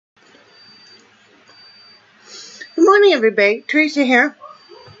morning, everybody. Theresa here.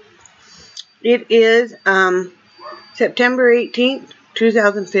 It is September 18th,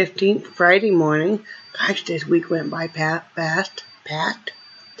 2015, Friday morning. Gosh, this week went by fast.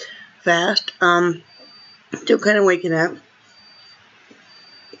 Still kind of waking up.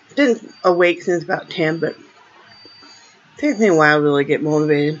 Been awake since about 10, but it takes me a while to really get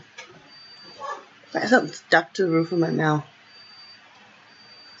motivated. I have something stuck to the roof of my mouth.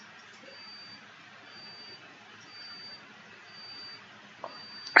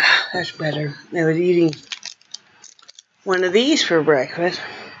 That's better. I was eating one of these for breakfast.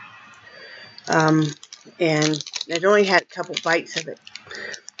 And I'd only had a couple bites of it.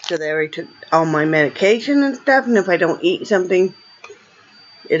 So they already took all my medication and stuff. And if I don't eat something,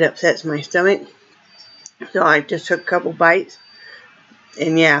 it upsets my stomach. So I just took a couple bites.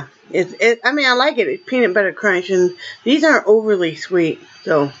 And yeah, I mean, I like it. It's peanut butter crunch. And these aren't overly sweet.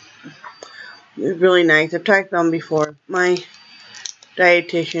 So it's really nice. I've talked about them before. My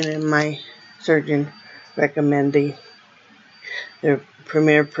dietitian and my surgeon recommend their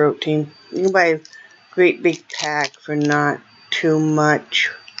Premier Protein. You can buy a great big pack for not too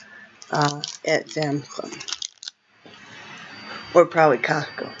much at Sam's Club or probably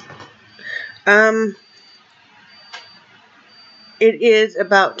Costco. It is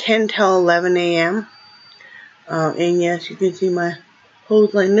about 10 till 11 a.m. And yes, you can see my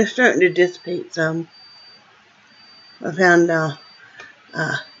hose line. They're starting to dissipate some. I found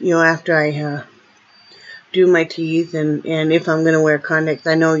after I do my teeth and if I'm going to wear contacts.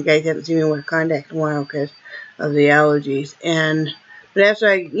 I know you guys haven't seen me wear contacts in a while because of the allergies. But after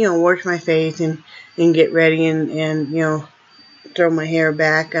I, wash my face and get ready and throw my hair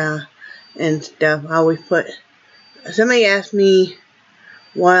back and stuff, I always put, somebody asked me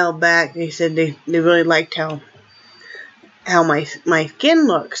a while back, they said they really liked how my skin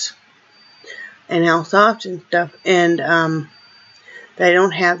looks and how soft and stuff. And I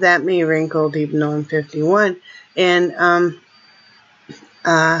don't have that many wrinkles, even though I'm 51. And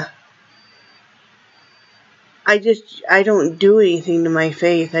I don't do anything to my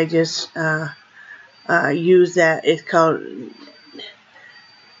face. I just use that. It's called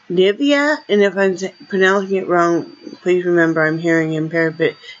Nivea. And if I'm pronouncing it wrong, please remember I'm hearing impaired.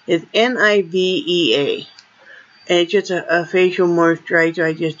 But it's Nivea. And it's just a facial moisturizer.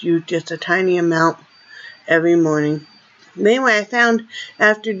 I just use just a tiny amount every morning. Anyway, I found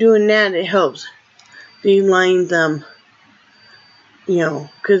after doing that, it helps these lines,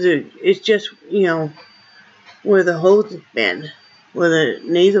 because it's just, where the hose has been, where the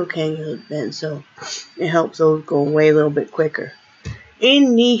nasal cannula has been, so it helps those go away a little bit quicker.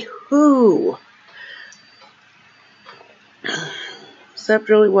 Anywho, slept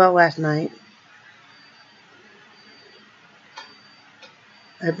really well last night.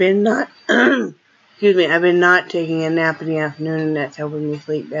 I've been not taking a nap in the afternoon, and that's helping me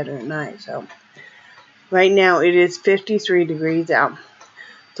sleep better at night. So, right now it is 53 degrees out.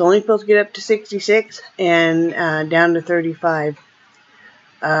 It's only supposed to get up to 66 and down to 35.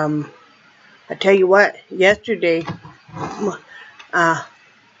 I tell you what, yesterday,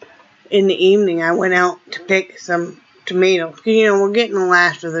 in the evening, I went out to pick some tomatoes. We're getting the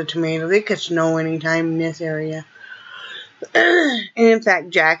last of the tomatoes. It could snow anytime in this area. And in fact,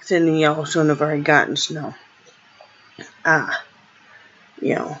 Jackson and Yellowstone have already gotten snow.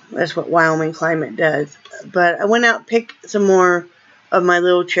 That's what Wyoming climate does. But I went out and picked some more of my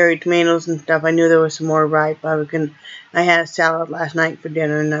little cherry tomatoes and stuff. I knew there was some more ripe. I had a salad last night for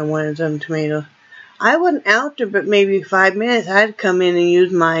dinner and I wanted some tomatoes. I wasn't out there but maybe 5 minutes. I had to come in and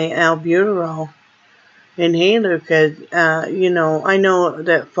use my albuterol inhaler because, I know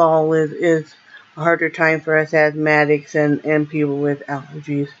that fall is a harder time for us asthmatics and people with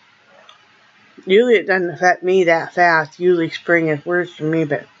allergies. Usually it doesn't affect me that fast. Usually spring is worse for me,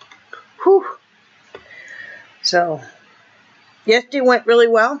 but whew. So, yesterday went really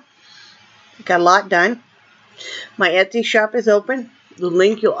well. Got a lot done. My Etsy shop is open. The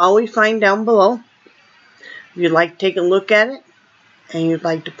link you'll always find down below. If you'd like to take a look at it and you'd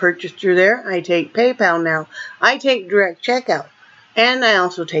like to purchase through there, I take PayPal now. I take direct checkout. And I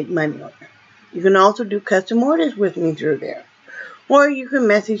also take money order. You can also do custom orders with me through there. Or you can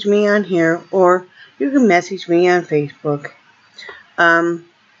message me on here, or you can message me on Facebook.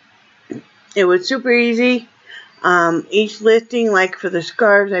 It was super easy. Each listing, like for the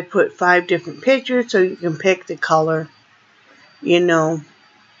scarves, I put 5 different pictures so you can pick the color, And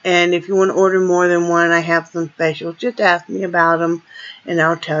if you want to order more than one, I have some specials. Just ask me about them, and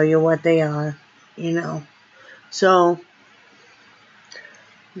I'll tell you what they are, So,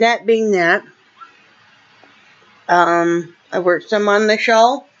 that being that, I worked some on the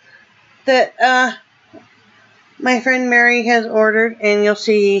shawl that my friend Mary has ordered, and you'll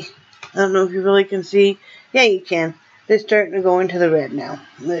see, I don't know if you really can see. Yeah, you can. They're starting to go into the red now.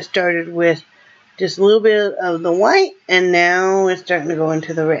 It started with just a little bit of the white, and now it's starting to go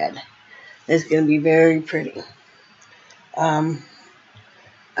into the red. It's going to be very pretty. And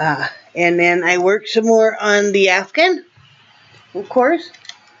then I worked some more on the Afghan, of course.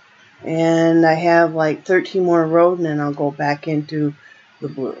 And I have like 13 more rows, and then I'll go back into the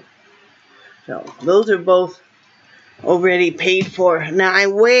blue. So those are both already paid for. Now I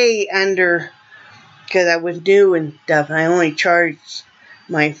way under, because I was new and stuff, and I only charged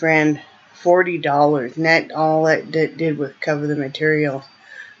my friend $40, and that all that did was cover the material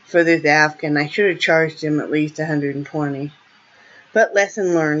for this Afghan. I should have charged him at least $120, but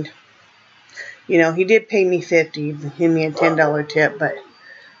lesson learned. You know, he did pay me $50, give me a $10 tip, but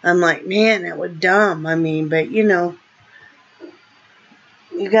I'm like, man, that was dumb. I mean, but you know,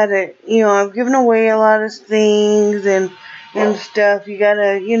 you gotta, you know, I've given away a lot of things and stuff. You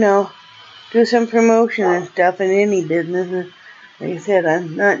gotta, you know, do some promotion and stuff in any business. And like I said,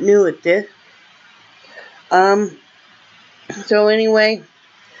 I'm not new at this. So anyway,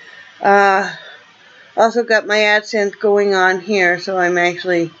 also got my AdSense going on here, so I'm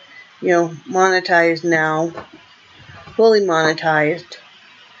actually, you know, monetized now, fully monetized.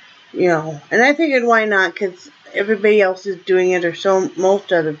 You know, and I figured why not, because everybody else is doing it, or so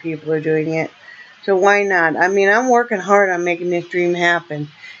most other people are doing it, so why not? I mean, I'm working hard on making this dream happen.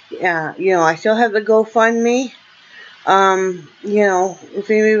 Yeah, you know, I still have the GoFundMe. You know, if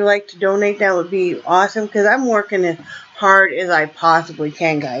anybody would like to donate, that would be awesome, because I'm working as hard as I possibly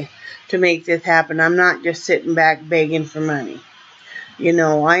can, guys, to make this happen. I'm not just sitting back begging for money. You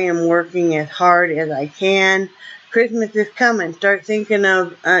know, I am working as hard as I can. Christmas is coming. Start thinking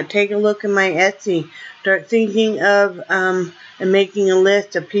of, take a look at my Etsy. Start thinking of, and making a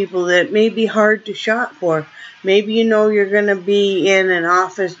list of people that may be hard to shop for. Maybe you know you're going to be in an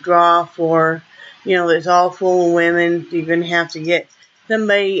office draw for, you know, it's all full of women. You're going to have to get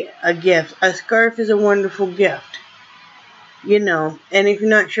somebody a gift. A scarf is a wonderful gift. You know, and if you're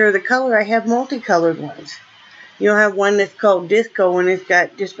not sure of the color, I have multicolored ones. You'll have one that's called Disco, and it's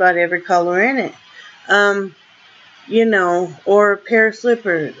got just about every color in it. You know, or a pair of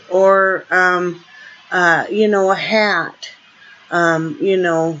slippers, or, you know, a hat, you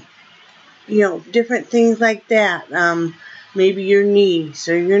know, different things like that. Maybe your niece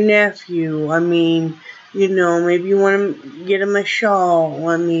or your nephew. I mean, you know, maybe you want to get them a shawl.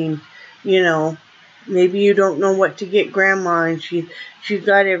 I mean, you know, maybe you don't know what to get grandma, and she's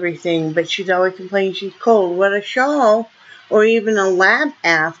got everything, but she's always complaining she's cold. What a shawl, or even a lab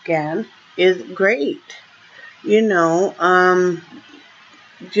Afghan is great. You know,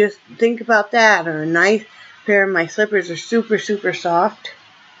 just think about that. Or a nice pair of my slippers are super, super soft.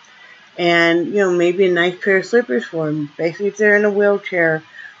 And, you know, maybe a nice pair of slippers for them. Basically, if they're in a wheelchair,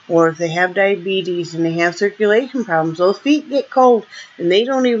 or if they have diabetes and they have circulation problems, those feet get cold. And they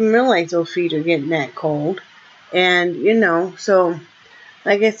don't even realize those feet are getting that cold. And, you know, so,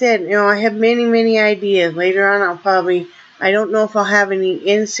 like I said, you know, I have many, many ideas. Later on, I'll probably, I don't know if I'll have any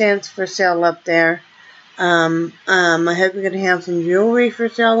incense for sale up there. My husband's going to have some jewelry for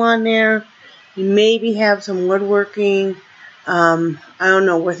sale on there. He maybe have some woodworking. I don't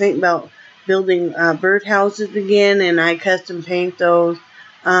know. We're thinking about building birdhouses again, and I custom paint those.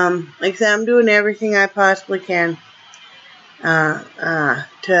 Like I said, I'm doing everything I possibly can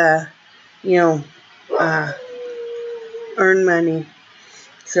to, you know, earn money.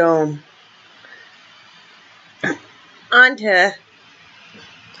 So, on to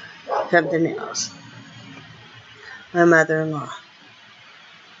something else. My mother-in-law.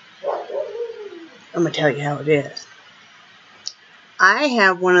 I'm going to tell you how it is. I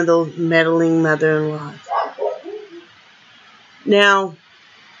have one of those meddling mother-in-laws. Now,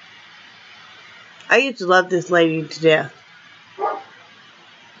 I used to love this lady to death.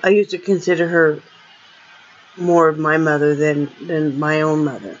 I used to consider her more of my mother than my own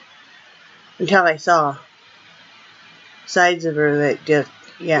mother. Until I saw sides of her that just,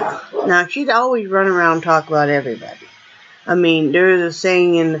 yeah. Now, she'd always run around and talk about everybody. I mean, there's a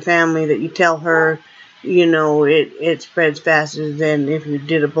saying in the family that you tell her, you know, it spreads faster than if you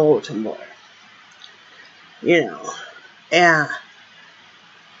did a bulletin board. You know. Yeah.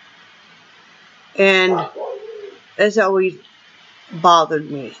 And it's always bothered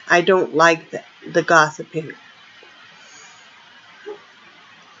me. I don't like the gossiping.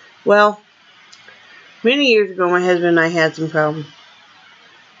 Well, many years ago, my husband and I had some problems.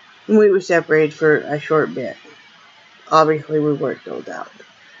 And we were separated for a short bit. Obviously, we worked those out.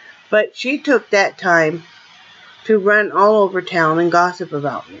 But she took that time to run all over town and gossip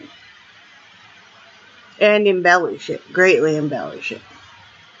about me. and embellish it, greatly embellish it.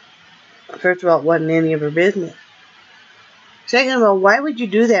 First of all, it wasn't any of her business. Second of all, why would you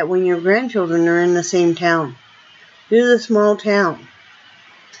do that when your grandchildren are in the same town? This is a small town.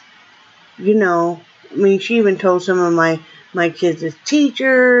 You know, I mean, she even told some of my kids as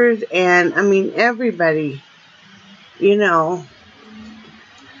teachers, and I mean, everybody, you know.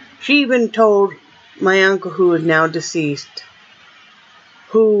 She even told my uncle, who is now deceased,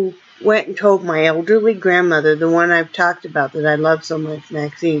 who went and told my elderly grandmother, the one I've talked about that I love so much,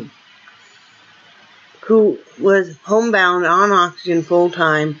 Maxine, who was homebound on oxygen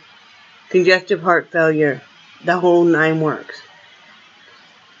full-time, congestive heart failure, the whole 9 works,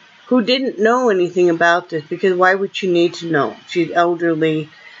 who didn't know anything about this, because why would she need to know? She's elderly,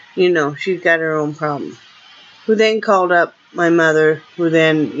 you know, she's got her own problems. Who then called up my mother, who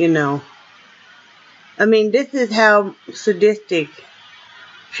then, you know, I mean, this is how sadistic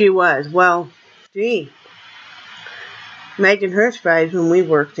she was. Well, gee, imagine her surprise when we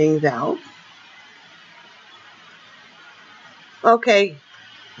worked things out. Okay,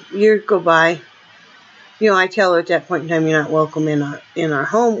 years go by. You know, I tell her at that point in time, you're not welcome in our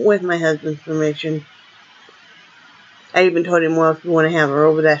home with my husband's permission. I even told him, well, if you want to have her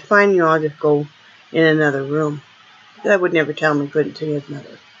over, that's fine. You know, I'll just go in another room. I would never tell him he couldn't see his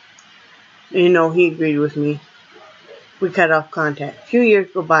mother. You know, he agreed with me. We cut off contact. A few years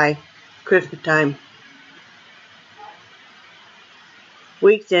go by, Christmas time.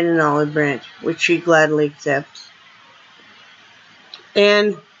 We extend an olive branch, which she gladly accepts.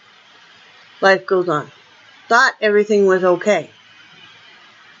 And life goes on. Thought everything was okay.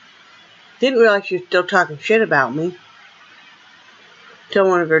 Didn't realize she was still talking shit about me. Till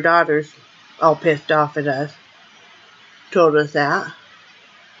one of her daughters, all pissed off at us, told us that.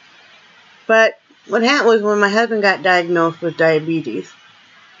 But what happened was when my husband got diagnosed with diabetes,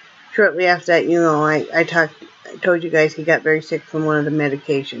 shortly after that, you know, I told you guys he got very sick from one of the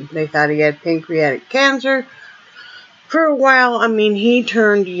medications. They thought he had pancreatic cancer. For a while, I mean, he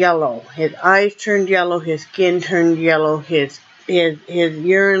turned yellow. His eyes turned yellow. His skin turned yellow. His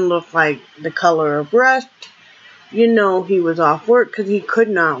urine looked like the color of rust. You know, he was off work because he could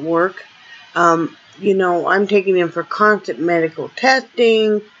not work. You know, I'm taking him for constant medical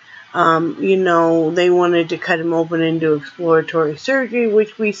testing. You know, they wanted to cut him open and do exploratory surgery,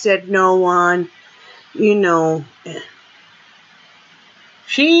 which we said no on. You know,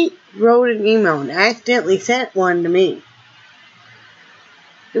 she wrote an email and accidentally sent one to me.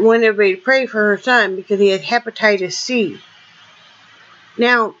 She wanted everybody to pray for her son because he had hepatitis C.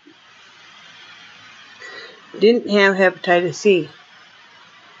 Now, didn't have hepatitis C.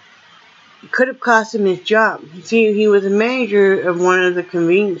 It could have cost him his job. See, he was a manager of one of the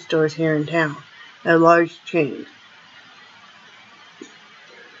convenience stores here in town, a large chain.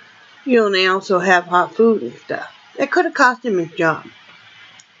 You know, and they also have hot food and stuff. That could have cost him his job.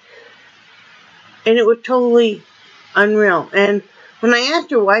 And it was totally unreal. And when I asked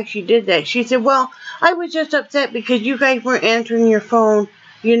her why she did that, she said, well, I was just upset because you guys weren't answering your phone,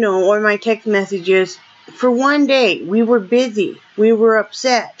 you know, or my text messages. For one day, we were busy. We were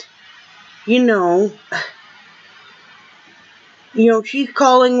upset. You know, she's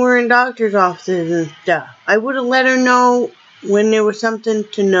calling, we're in doctor's offices and stuff. I would have let her know when there was something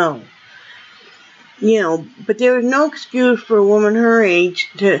to know. You know, but there was no excuse for a woman her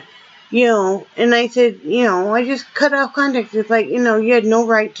age to, you know, and I said, you know, I just cut off contact. It's like, you know, you had no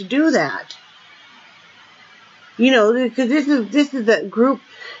right to do that. You know, because this is a group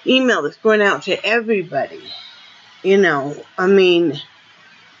email that's going out to everybody. You know, I mean,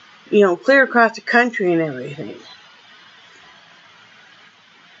 you know, clear across the country and everything.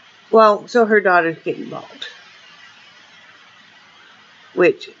 Well, so her daughters get involved.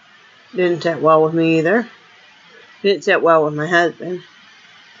 Which didn't set well with me either. Didn't set well with my husband.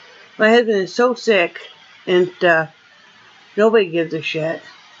 My husband is so sick and stuff. Nobody gives a shit.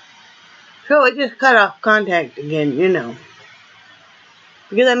 So I just cut off contact again, you know.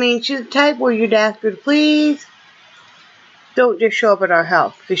 Because, I mean, she's the type where you'd ask her to please don't just show up at our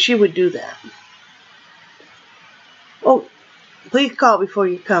house, because she would do that. Oh, please call before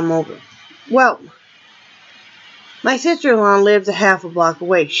you come over. Well, my sister-in-law lives a half a block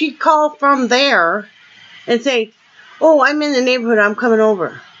away. She'd call from there and say, oh, I'm in the neighborhood, I'm coming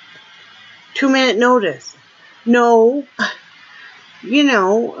over. 2-minute notice. No, you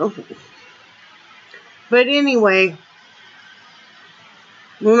know. But anyway,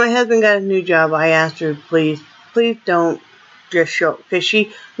 when my husband got a new job, I asked her, please don't just show up, because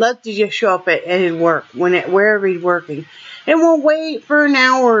she loves to just show up at his work, wherever he's working, and we'll wait for an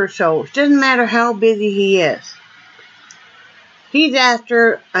hour or so. It doesn't matter how busy he is. He's asked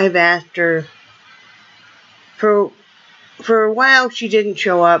her, I've asked her, for a while she didn't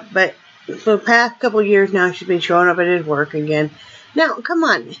show up, but for the past couple of years now she's been showing up at his work again. Now, come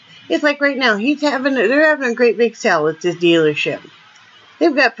on. It's like right now, they're having a great big sale at this dealership.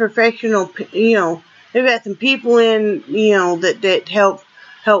 They've got professional, they've got some people in, that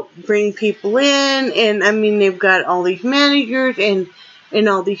help bring people in, and I mean, they've got all these managers and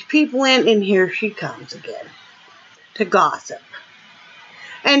all these people in, and here she comes again to gossip.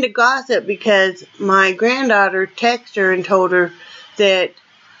 And to gossip because my granddaughter texted her and told her that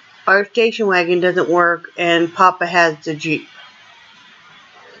our station wagon doesn't work and Papa has the Jeep.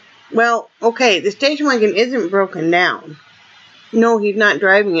 Well, okay, the station wagon isn't broken down. No, he's not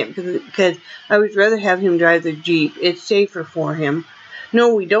driving it because I would rather have him drive the Jeep. It's safer for him.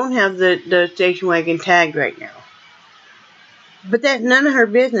 No, we don't have the station wagon tagged right now. But that's none of her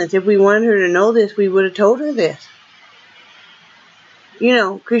business. If we wanted her to know this, we would have told her this.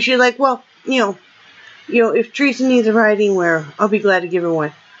 Because she's like, well, if Theresa needs a ride anywhere, I'll be glad to give her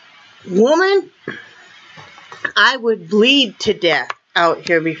one. Woman, I would bleed to death out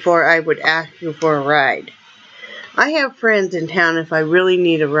here before I would ask you for a ride. I have friends in town if I really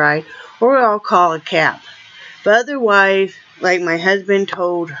need a ride, or I'll call a cab. But otherwise, like my husband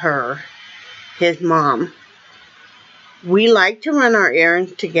told her, his mom, we like to run our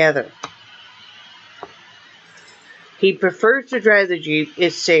errands together. He prefers to drive the Jeep.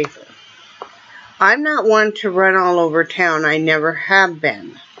 It's safer. I'm not one to run all over town. I never have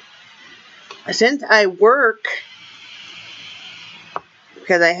been. Since I work,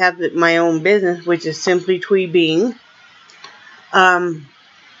 because I have my own business, which is Simply Tweebing, I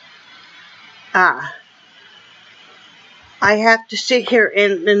have to sit here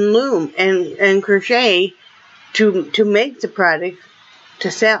and loom and crochet to make the product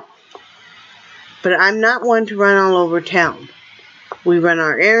to sell. But I'm not one to run all over town. We run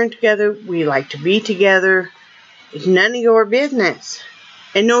our errands together. We like to be together. It's none of your business.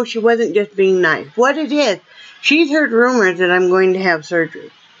 And no, she wasn't just being nice. What it is, she's heard rumors that I'm going to have surgery.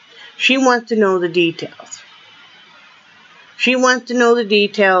 She wants to know the details. She wants to know the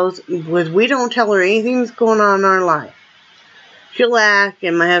details because we don't tell her anything that's going on in our life. She'll ask,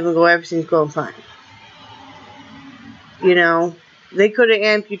 and my husband will go, everything's going fine. They could have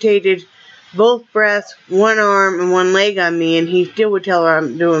amputated both breasts, one arm, and one leg on me, and he still would tell her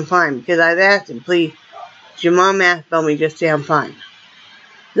I'm doing fine. Because I've asked him, please, your mom asked about me, just say I'm fine.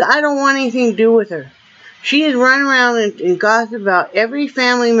 I don't want anything to do with her. She has run around and gossiped about every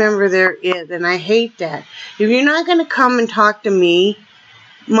family member there is, and I hate that. If you're not going to come and talk to me,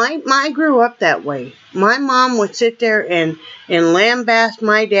 I grew up that way. My mom would sit there and lambaste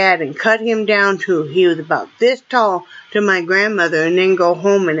my dad and cut him down to he was about this tall to my grandmother, and then go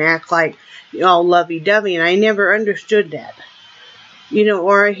home and act like all lovey-dovey, and I never understood that.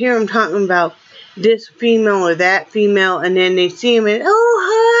 Or I hear him talking about this female or that female, and then they see him and, oh,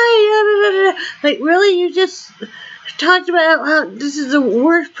 hi, like, really, you just talked about how this is the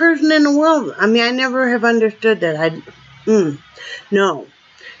worst person in the world. I mean, I never have understood that. No.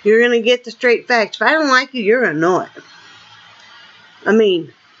 You're going to get the straight facts. If I don't like you, you're going to know it. I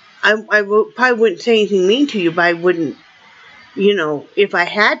mean, I probably wouldn't say anything mean to you, but I wouldn't, if I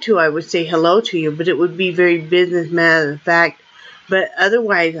had to, I would say hello to you, but it would be very business matter of fact. But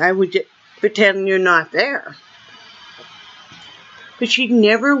otherwise, I would just pretend you're not there. But she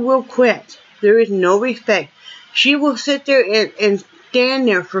never will quit. There is no respect. She will sit there and stand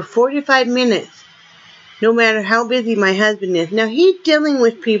there for 45 minutes, no matter how busy my husband is. Now, he's dealing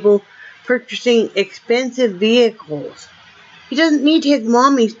with people purchasing expensive vehicles. He doesn't need his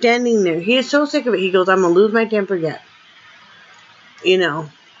mommy standing there. He is so sick of it. He goes, I'm going to lose my temper yet. And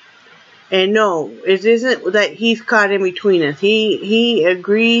no, it isn't that he's caught in between us. He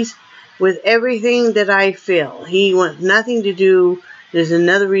agrees with everything that I feel. He wants nothing to do. There's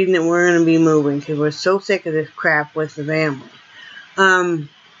another reason that we're going to be moving, because we're so sick of this crap with the family. I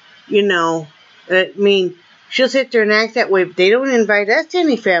mean, she'll sit there and act that way, but they don't invite us to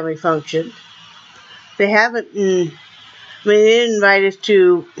any family functions. They haven't. They didn't invite us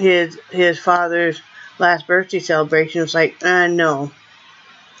to his father's last birthday celebration. It's like, no.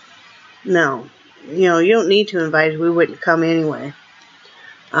 No. You don't need to invite us. We wouldn't come anyway.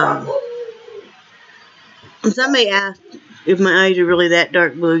 Somebody asked if my eyes are really that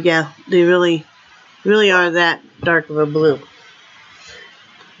dark blue. Yeah, they really are that dark of a blue.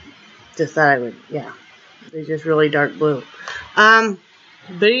 Just thought I would, yeah. They're just really dark blue. But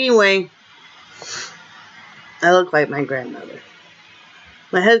anyway, I look like my grandmother.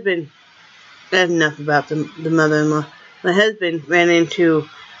 My husband, that's enough about the mother-in-law. My husband ran into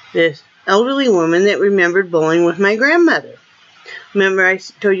this elderly woman that remembered bowling with my grandmother. Remember, I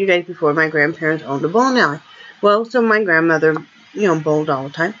told you guys before, my grandparents owned a bowling alley. Well, so my grandmother, bowled all the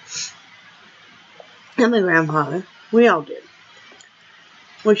time. And my grandfather. We all did.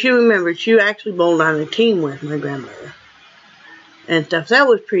 Well, she remembered she actually bowled on a team with my grandmother. And stuff. So that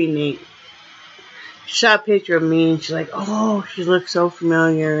was pretty neat. She saw a picture of me and she's like, oh, she looks so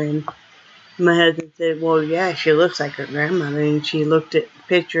familiar. And my husband said, well, yeah, she looks like her grandmother. And she looked at the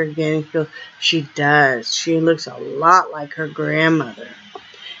picture again and she goes, she does. She looks a lot like her grandmother.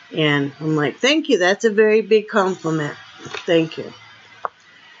 And I'm like, thank you. That's a very big compliment. Thank you.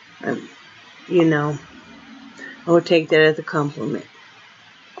 I would take that as a compliment.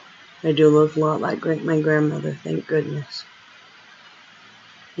 I do look a lot like my grandmother, thank goodness.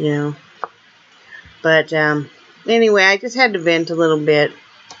 But anyway, I just had to vent a little bit.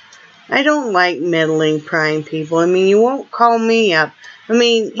 I don't like meddling, prying people. I mean, you won't call me up. I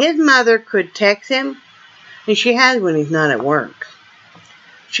mean, his mother could text him, and she has when he's not at work.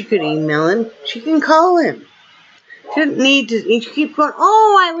 She could email him. She can call him. She doesn't need to. She keeps going,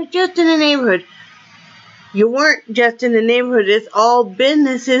 oh, I was just in the neighborhood. You weren't just in the neighborhood. It's all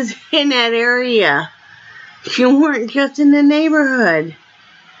businesses in that area. You weren't just in the neighborhood.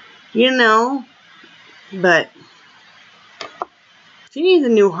 But she needs a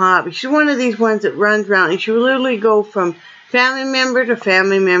new hobby. She's one of these ones that runs around and she will literally go from family member to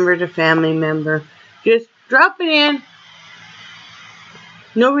family member to family member. Just drop it in.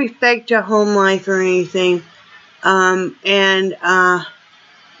 No respect to home life or anything. And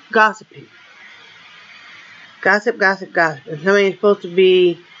gossiping. Gossip. If somebody's supposed to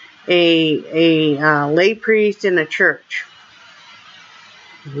be a lay priest in a church.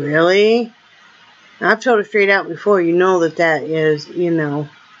 Really? I've told her straight out before, that is,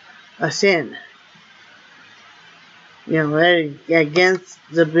 a sin. That is against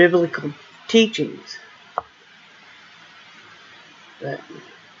the biblical teachings. But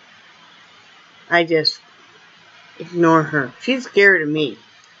I just ignore her. She's scared of me.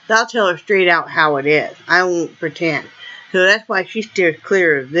 So I'll tell her straight out how it is. I won't pretend. So that's why she steers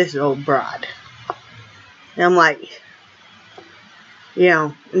clear of this old broad. And I'm like,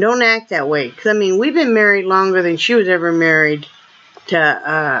 don't act that way. Because, I mean, we've been married longer than she was ever married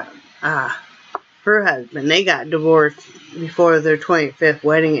to her husband. They got divorced before their 25th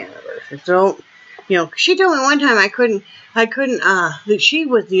wedding anniversary. So, she told me one time that she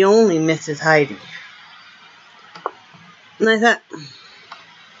was the only Mrs. Heide. And I thought,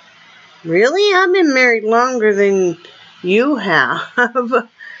 really? I've been married longer than you have.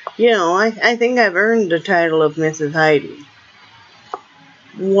 I think I've earned the title of Mrs. Heide.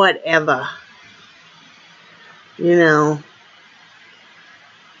 Whatever. Like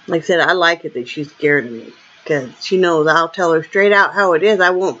I said, I like it that she's scared of me. Because she knows I'll tell her straight out how it is. I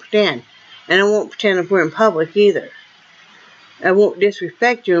won't pretend. And I won't pretend if we're in public either. I won't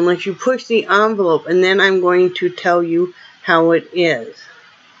disrespect you unless you push the envelope. And then I'm going to tell you how it is.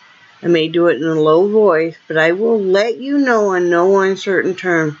 I may do it in a low voice, but I will let you know in no uncertain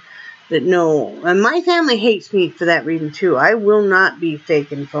terms that no. And my family hates me for that reason too. I will not be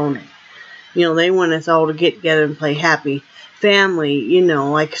fake and phony. They want us all to get together and play happy family,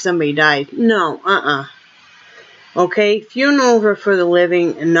 like somebody died. No, Okay? Funerals are for the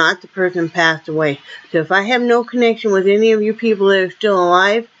living and not the person passed away. So if I have no connection with any of you people that are still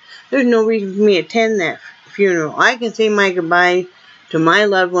alive, there's no reason for me to attend that funeral. I can say my goodbye to my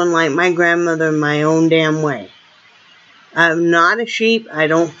loved one like my grandmother my own damn way. I'm not a sheep. I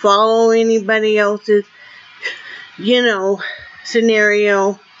don't follow anybody else's,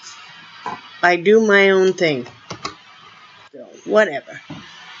 scenario. I do my own thing. So, whatever.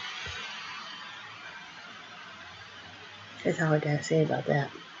 That's all I gotta say about that.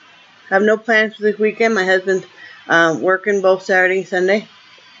 I have no plans for this weekend. My husband's working both Saturday and Sunday.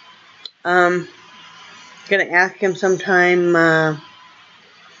 Gonna ask him sometime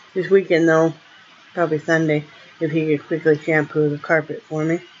this weekend, though, probably Sunday, if he could quickly shampoo the carpet for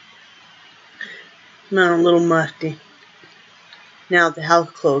me. Not a little musty. Now that the house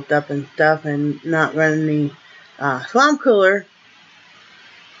closed up and stuff and not running the swamp cooler.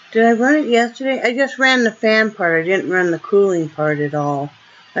 Did I run it yesterday? I just ran the fan part. I didn't run the cooling part at all.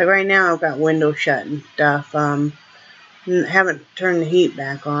 Like right now I've got windows shut and stuff. Haven't turned the heat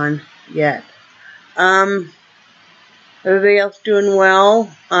back on yet. Everybody else doing well.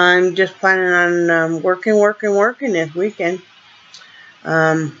 I'm just planning on working this weekend.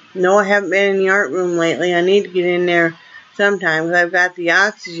 No, I haven't been in the art room lately. I need to get in there sometime because I've got the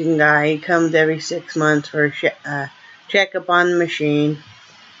oxygen guy. He comes every 6 months for a checkup on the machine.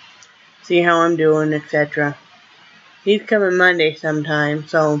 See how I'm doing, etc. He's coming Monday sometime,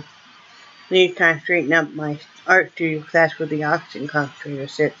 so I need to kind of straighten up my art studio because that's where the oxygen concentrator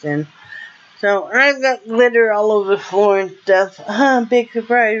sits in. So, I've got glitter all over the floor and stuff. Big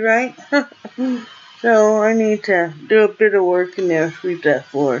surprise, right? So, I need to do a bit of work in there, sweep that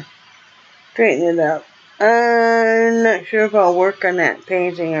floor. Straighten it up. I'm not sure if I'll work on that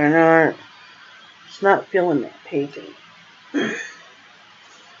painting or not. Just not feeling that painting.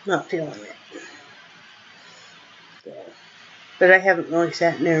 Not feeling it. So, but I haven't really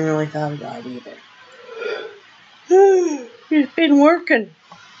sat in there and really thought about it either. It's been working.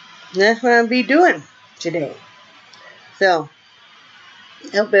 And that's what I'll be doing today. So,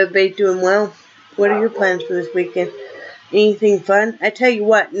 I hope everybody's doing well. What are your plans for this weekend? Anything fun? I tell you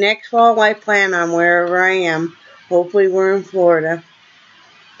what, next fall I plan on wherever I am. Hopefully we're in Florida.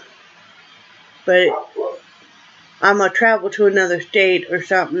 But I'm going to travel to another state or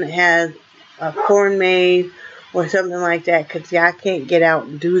something that has a corn maze or something like that. Because, see, I can't get out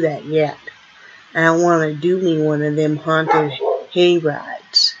and do that yet. And I want to do me one of them haunted hay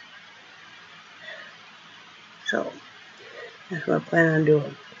rides. So, that's what I plan on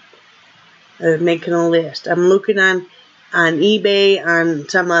doing. Making a list. I'm looking on eBay on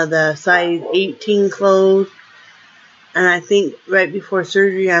some of the size 18 clothes. And I think right before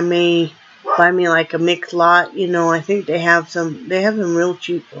surgery I may buy me like a mixed lot. You know, I think they have them real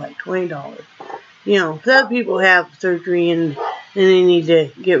cheap for like $20. You know, some people have surgery and they need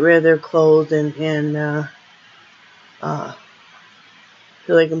to get rid of their clothes and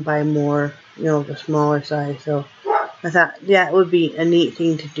so they can buy more, you know, the smaller size. So I thought that would be a neat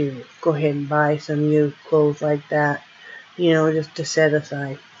thing to do. Go ahead and buy some new clothes like that, you know, just to set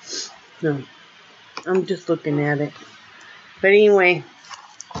aside. No, I'm just looking at it. But anyway,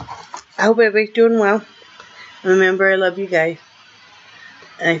 I hope everybody's doing well. Remember, I love you guys.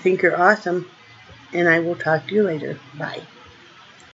 And I think you're awesome. And I will talk to you later. Bye.